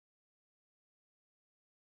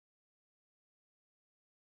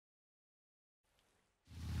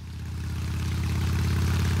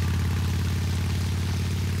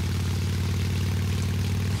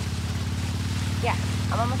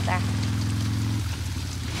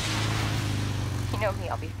know me,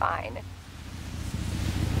 I'll be fine.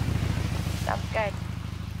 Sounds good.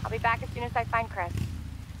 I'll be back as soon as I find Chris.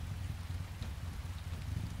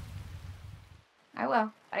 I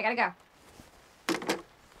will, but I gotta go.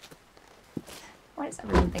 Why does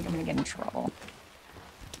everyone think I'm gonna get in trouble?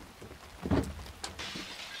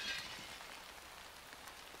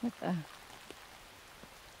 What the...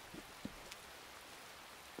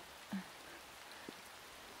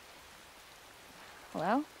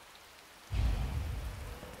 Hello?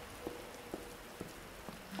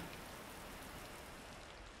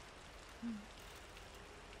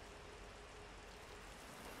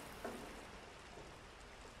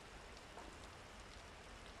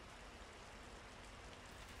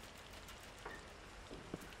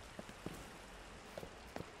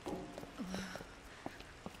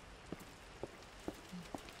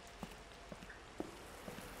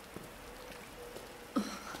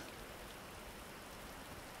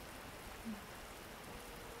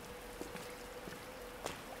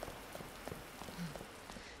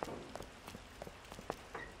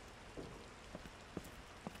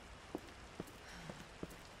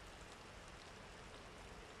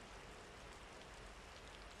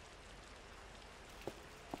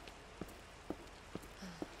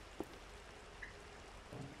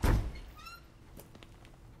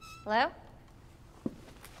 Hello?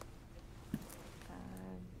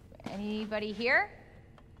 Anybody here?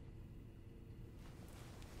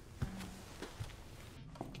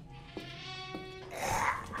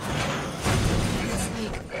 It's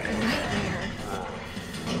like a nightmare.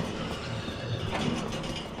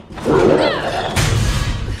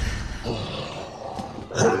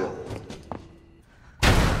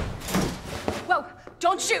 Whoa!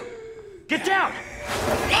 Don't shoot! Get down!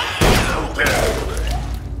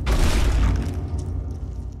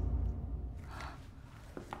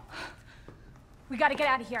 We gotta get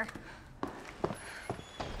out of here.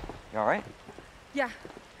 You alright? Yeah,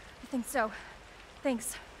 I think so.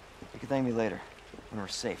 Thanks. You can thank me later, when we're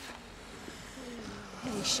safe.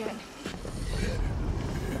 Holy shit.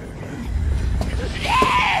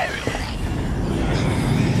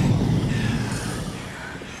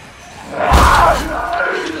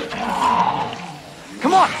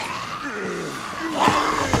 Come on!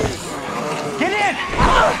 Get in!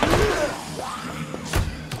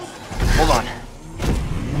 Hold on.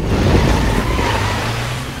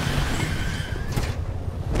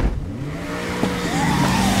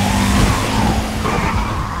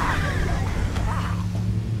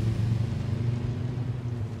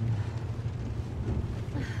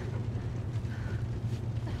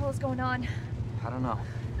 What the hell is going on? I don't know.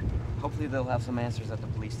 Hopefully they'll have some answers at the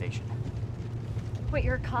police station. Wait,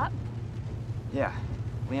 you're a cop? Yeah,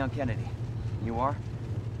 Leon Kennedy. You are?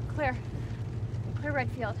 Claire. Claire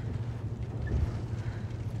Redfield.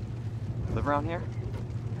 Live around here?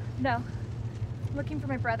 No. I'm looking for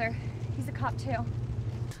my brother. He's a cop too.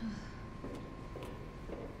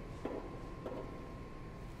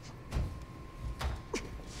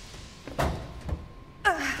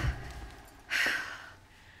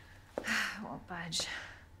 I won't budge.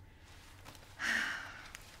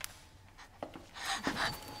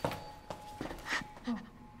 Oh.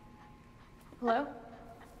 Hello?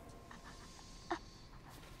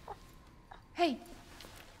 Hey.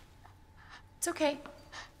 It's okay.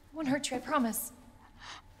 I won't hurt you, I promise.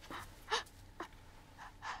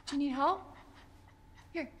 Do you need help?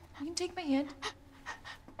 Here, you can take my hand.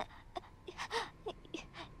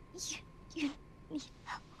 You need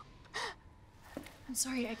help. I'm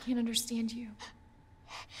sorry, I can't understand you.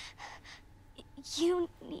 You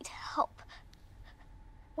need help.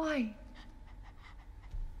 Why?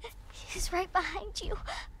 He's right behind you.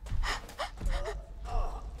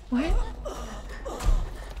 What?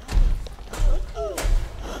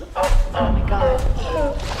 Oh my god.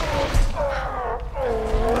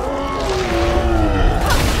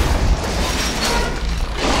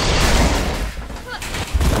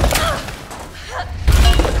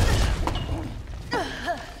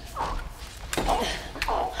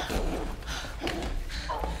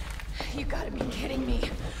 You gotta be kidding me.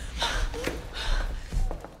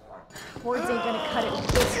 Words ain't gonna cut it with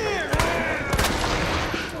this one.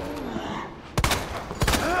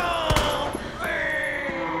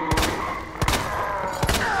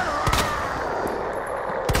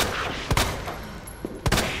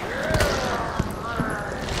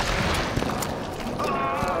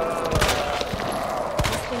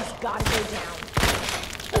 Gotta go down.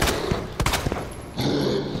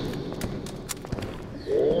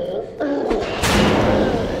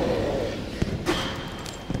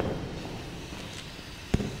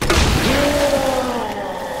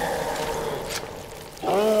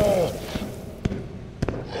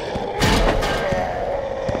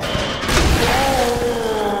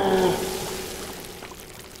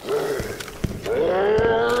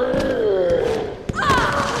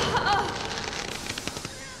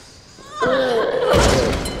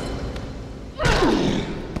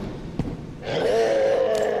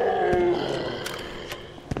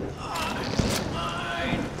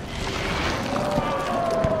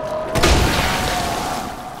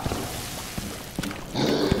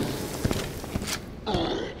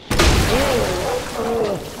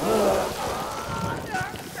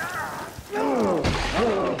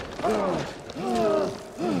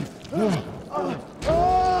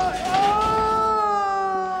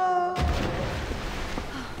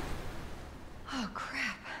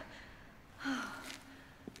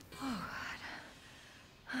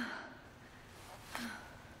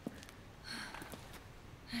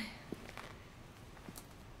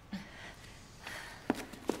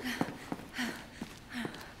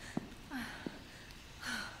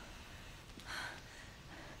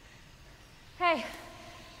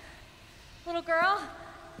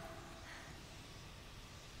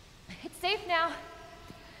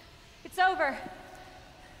 It's over.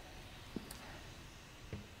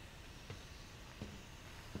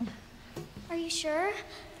 Are you sure?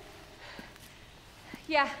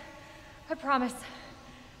 Yeah, I promise.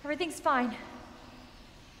 Everything's fine.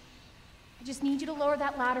 I just need you to lower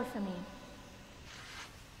that ladder for me.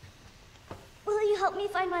 Will you help me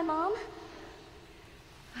find my mom?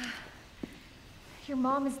 Your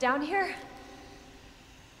mom is down here?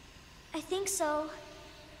 I think so.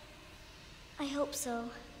 I hope so.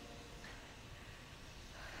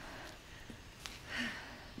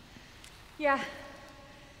 Yeah,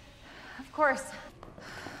 of course.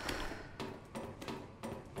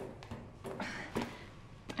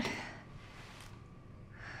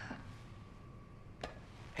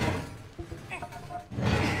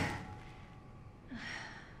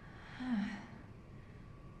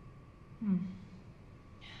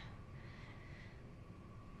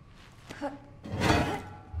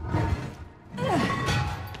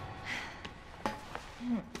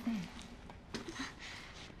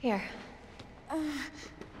 Here.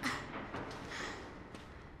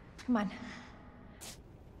 Come on.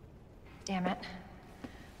 Damn it.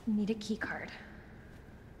 We need a key card.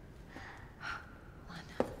 Hold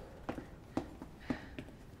on.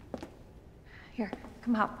 Here,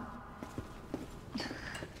 come help.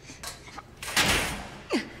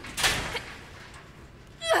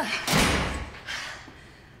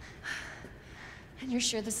 And you're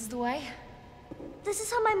sure this is the way? This is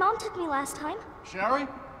how my mom took me last time. Sherry?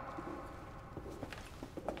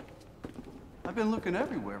 I've been looking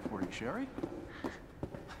everywhere for you, Sherry.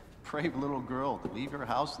 Brave little girl to leave your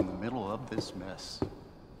house in the middle of this mess.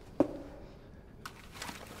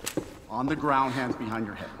 On the ground, hands behind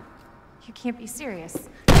your head. You can't be serious.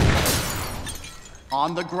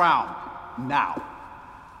 On the ground, now.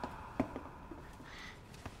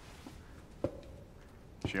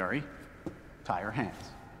 Sherry, tie her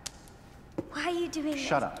hands. Why are you doing this?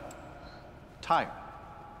 Shut up. Tie her.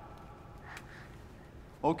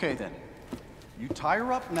 Okay then. You tie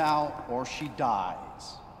her up now, or she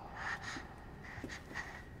dies.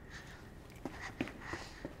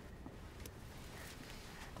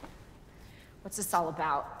 What's this all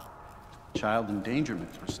about? Child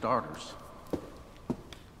endangerment, for starters.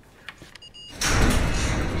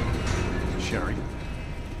 Sherry,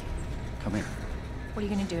 come here. What are you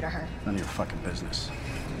gonna do to her? None of your fucking business.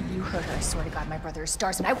 You hurt her, I swear to God, my brother is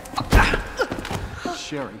stars and I will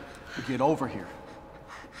Sherry, get over here.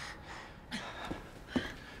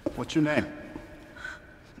 What's your name?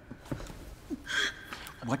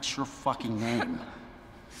 What's your fucking name?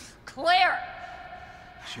 Claire!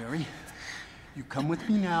 Sherry, you come with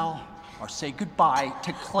me now, or say goodbye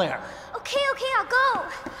to Claire. Okay, I'll go.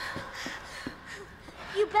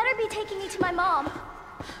 You better be taking me to my mom.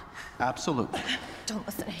 Absolutely. Don't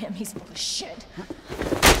listen to him, he's full of shit.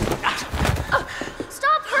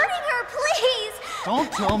 Stop hurting her, please!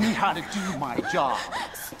 Don't tell me how to do my job.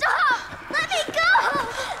 Stop! Let me go!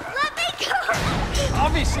 Let me go!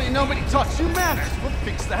 Obviously, nobody taught you manners. We'll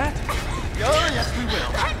fix that. Oh, yes, we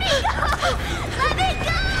will. Let me go! Let me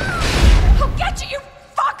go! I'll get you, you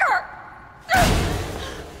fucker!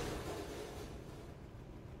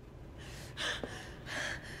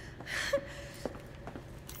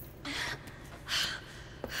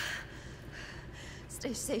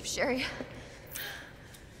 Stay safe, Sherry.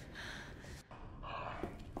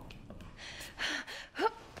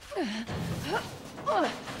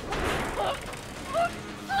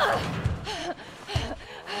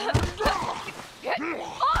 Get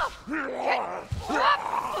off! Get up!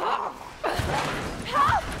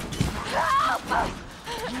 Help! Help!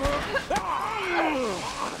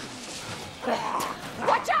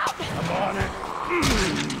 Watch out! I'm on it.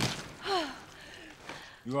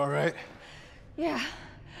 You all right? Yeah.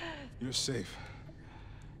 You're safe.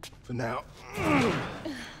 For now.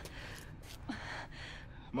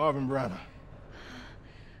 Marvin Browner.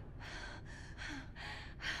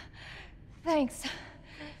 Thanks.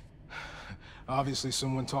 Obviously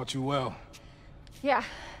someone taught you well. Yeah,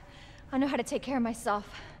 I know how to take care of myself.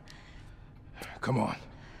 Come on.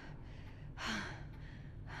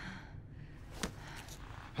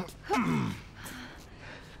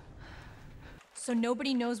 So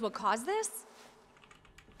nobody knows what caused this?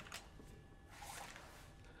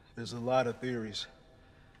 There's a lot of theories.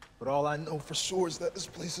 But all I know for sure is that this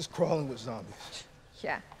place is crawling with zombies.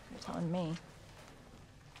 Yeah, you're telling me.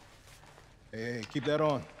 Hey, keep that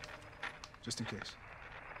on. Just in case.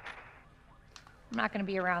 I'm not gonna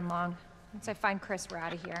be around long. Once I find Chris, we're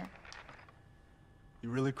out of here. You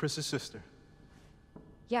really Chris's sister?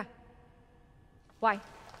 Yeah. Why?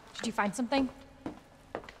 Did you find something?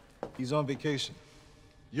 He's on vacation.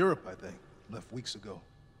 Europe, I think. Left weeks ago.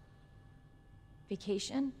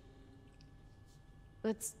 Vacation?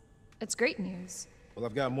 It's great news. Well,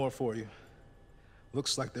 I've got more for you.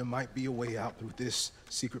 Looks like there might be a way out through this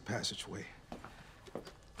secret passageway.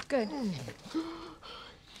 Good.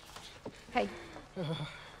 Hey.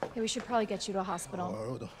 Hey, we should probably get you to a hospital.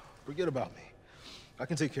 Oh, don't forget about me. I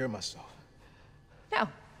can take care of myself. No.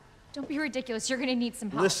 Don't be ridiculous. You're gonna need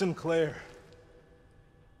some help. Listen, Claire.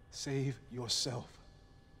 Save yourself.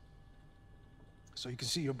 So you can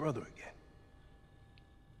see your brother again.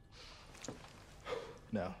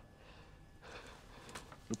 Now,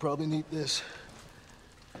 you'll probably need this.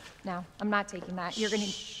 No, I'm not taking that. You're gonna...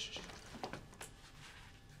 Shh.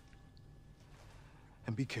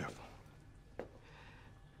 And be careful.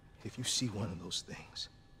 If you see one of those things,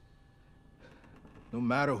 no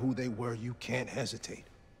matter who they were, you can't hesitate.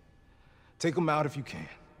 Take them out if you can.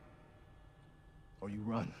 Or you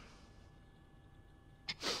run.